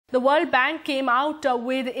The World Bank came out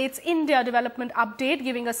with its India development update,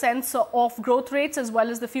 giving a sense of growth rates as well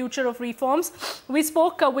as the future of reforms. We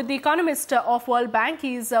spoke with the economist of World Bank.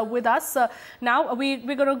 He's with us now. We're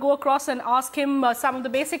going to go across and ask him some of the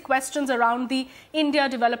basic questions around the India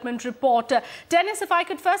development report. Denis, if I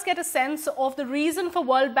could first get a sense of the reason for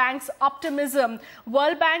World Bank's optimism.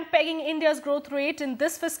 World Bank pegging India's growth rate in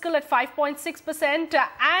this fiscal at 5.6%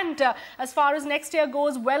 and as far as next year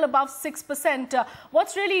goes, well above 6%.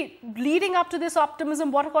 What's really leading up to this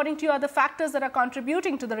optimism? What, according to you, are the factors that are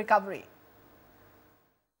contributing to the recovery?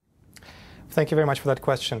 Thank you very much for that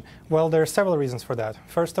question. Well, there are several reasons for that.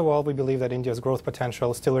 First of all, we believe that India's growth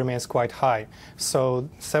potential still remains quite high. So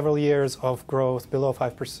several years of growth below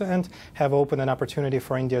 5% have opened an opportunity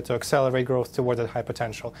for India to accelerate growth toward that high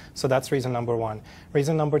potential. So that's reason number one.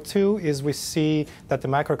 Reason number two is we see that the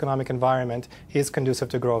macroeconomic environment is conducive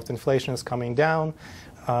to growth. Inflation is coming down.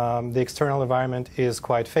 The external environment is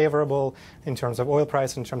quite favorable in terms of oil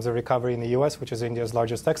price, in terms of recovery in the U.S., which is India's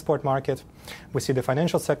largest export market. We see the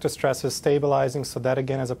financial sector stresses stabilizing, so that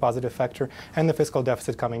again is a positive factor, and the fiscal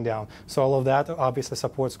deficit coming down. So all of that obviously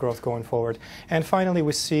supports growth going forward. And finally,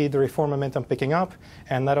 we see the reform momentum picking up,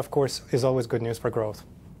 and that, of course, is always good news for growth.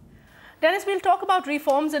 Denis, we'll talk about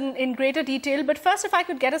reforms in greater detail, but first, if I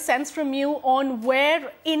could get a sense from you on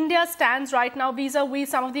where India stands right now vis-a-vis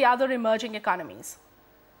some of the other emerging economies.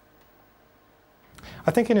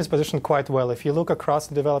 I think India is positioned quite well. If you look across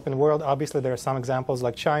the developing world, obviously there are some examples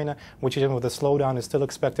like China, which even with a slowdown is still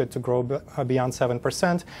expected to grow beyond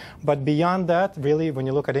 7%. But beyond that, really, when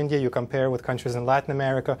you look at India, you compare with countries in Latin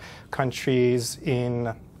America, countries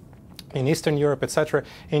in Eastern Europe, etc.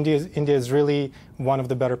 India is really one of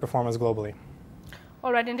the better performers globally.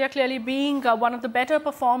 All right, India clearly being one of the better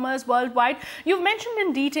performers worldwide. You've mentioned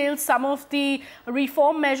in detail some of the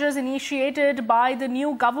reform measures initiated by the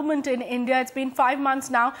new government in India. It's been 5 months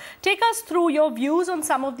now. Take us through your views on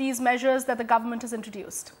some of these measures that the government has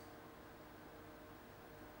introduced.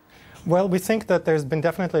 Well, we think that there's been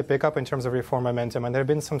definitely a pickup in terms of reform momentum, and there have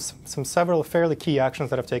been several fairly key actions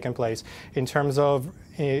that have taken place in terms of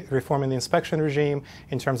reforming the inspection regime,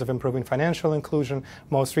 in terms of improving financial inclusion,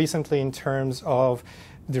 most recently in terms of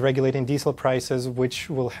deregulating diesel prices, which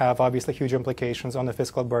will have obviously huge implications on the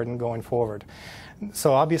fiscal burden going forward.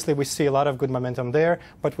 So obviously we see a lot of good momentum there,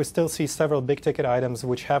 but we still see several big ticket items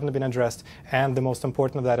which haven't been addressed, and the most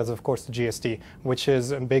important of that is of course the GST, which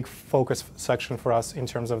is a big focus section for us in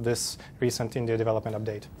terms of this recent India development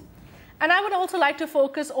update. And I would also like to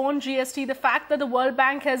focus on GST, the fact that the World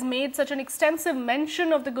Bank has made such an extensive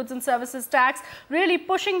mention of the goods and services tax, really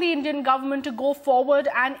pushing the Indian government to go forward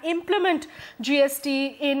and implement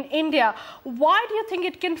GST in India. Why do you think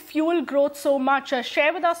it can fuel growth so much?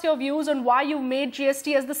 Share with us your views on why you made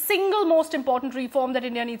GST as the single most important reform that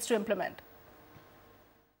India needs to implement.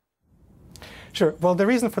 Sure. Well, the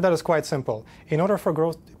reason for that is quite simple. In order for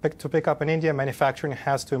growth to pick up in India, manufacturing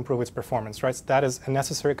has to improve its performance, right? So that is a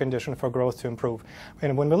necessary condition for growth to improve.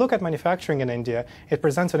 And when we look at manufacturing in India, it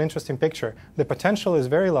presents an interesting picture. The potential is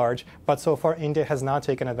very large, but so far India has not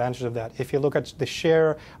taken advantage of that. If you look at the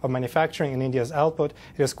share of manufacturing in India's output,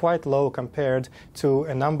 it is quite low compared to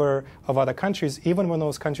a number of other countries, even when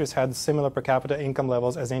those countries had similar per capita income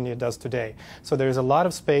levels as India does today. So there is a lot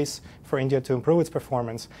of space for India to improve its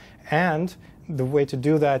performance, and the way to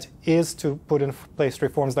do that is to put in place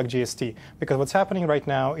reforms like GST. Because what's happening right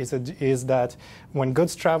now is that when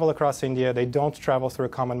goods travel across India, they don't travel through a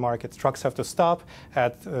common market. Trucks have to stop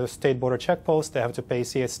at state border checkposts. They have to pay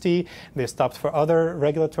CST. They stopped for other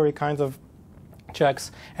regulatory kinds of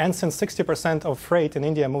checks. And since 60% of freight in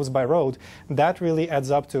India moves by road, that really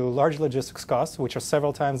adds up to large logistics costs, which are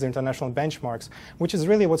several times the international benchmarks, which is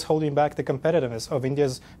really what's holding back the competitiveness of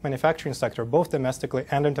India's manufacturing sector, both domestically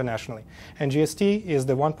and internationally. And GST is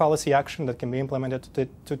the one policy action that can be implemented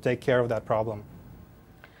to take care of that problem.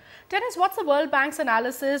 Denis, what's the World Bank's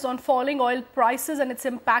analysis on falling oil prices and its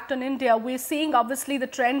impact on India? We're seeing, obviously, the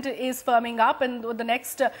trend is firming up, and the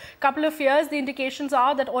next couple of years, the indications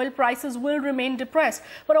are that oil prices will remain depressed.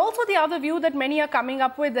 But also the other view that many are coming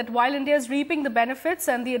up with, that while India is reaping the benefits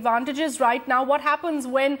and the advantages right now, what happens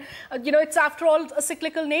when, it's after all a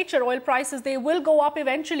cyclical nature, oil prices, they will go up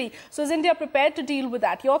eventually. So is India prepared to deal with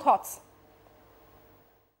that? Your thoughts?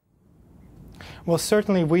 Well,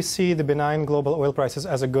 certainly we see the benign global oil prices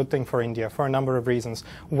as a good thing for India for a number of reasons.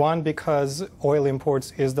 One, because oil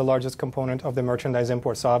imports is the largest component of the merchandise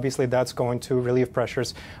imports. So obviously that's going to relieve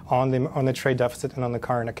pressures on the trade deficit and on the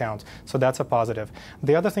current account. So that's a positive.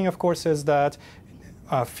 The other thing, of course, is that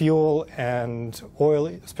fuel and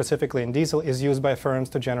oil, specifically in diesel, is used by firms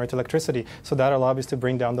to generate electricity. So that will obviously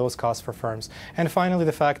bring down those costs for firms. And finally,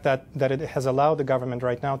 the fact that it has allowed the government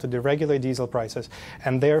right now to deregulate diesel prices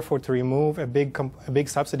and therefore to remove a big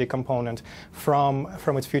subsidy component from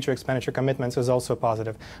its future expenditure commitments is also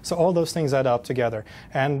positive. So all those things add up together.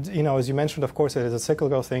 And, as you mentioned, of course, it is a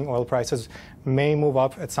cyclical thing. Oil prices may move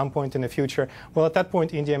up at some point in the future. Well, at that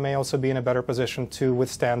point, India may also be in a better position to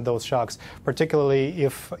withstand those shocks, particularly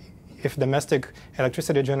if domestic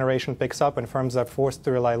electricity generation picks up and firms are forced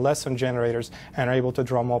to rely less on generators and are able to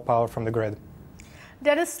draw more power from the grid.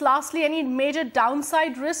 Dennis, lastly, any major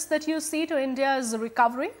downside risks that you see to India's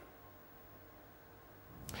recovery?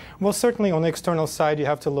 Well, certainly on the external side, you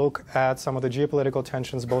have to look at some of the geopolitical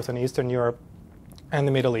tensions both in Eastern Europe and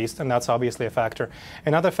the Middle East, and that's obviously a factor.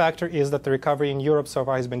 Another factor is that the recovery in Europe so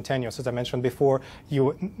far has been tenuous. As I mentioned before,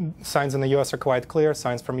 signs in the US are quite clear,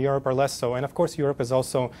 signs from Europe are less so. And of course, Europe is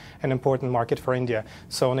also an important market for India.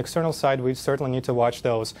 So on the external side, we certainly need to watch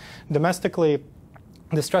those. Domestically,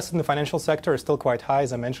 the stress in the financial sector is still quite high.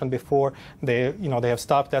 As I mentioned before, they have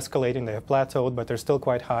stopped escalating, they have plateaued, but they're still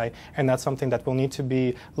quite high, and that's something that will need to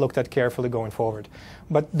be looked at carefully going forward.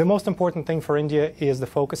 But the most important thing for India is the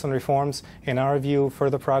focus on reforms. In our view,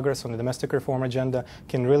 further progress on the domestic reform agenda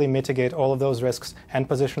can really mitigate all of those risks and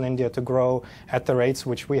position India to grow at the rates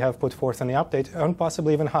which we have put forth in the update, and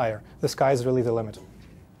possibly even higher. The sky is really the limit.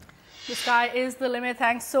 The sky is the limit.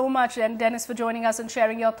 Thanks so much, and Dennis, for joining us and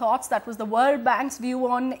sharing your thoughts. That was the World Bank's view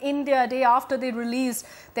on India a day after they released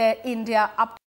their India update.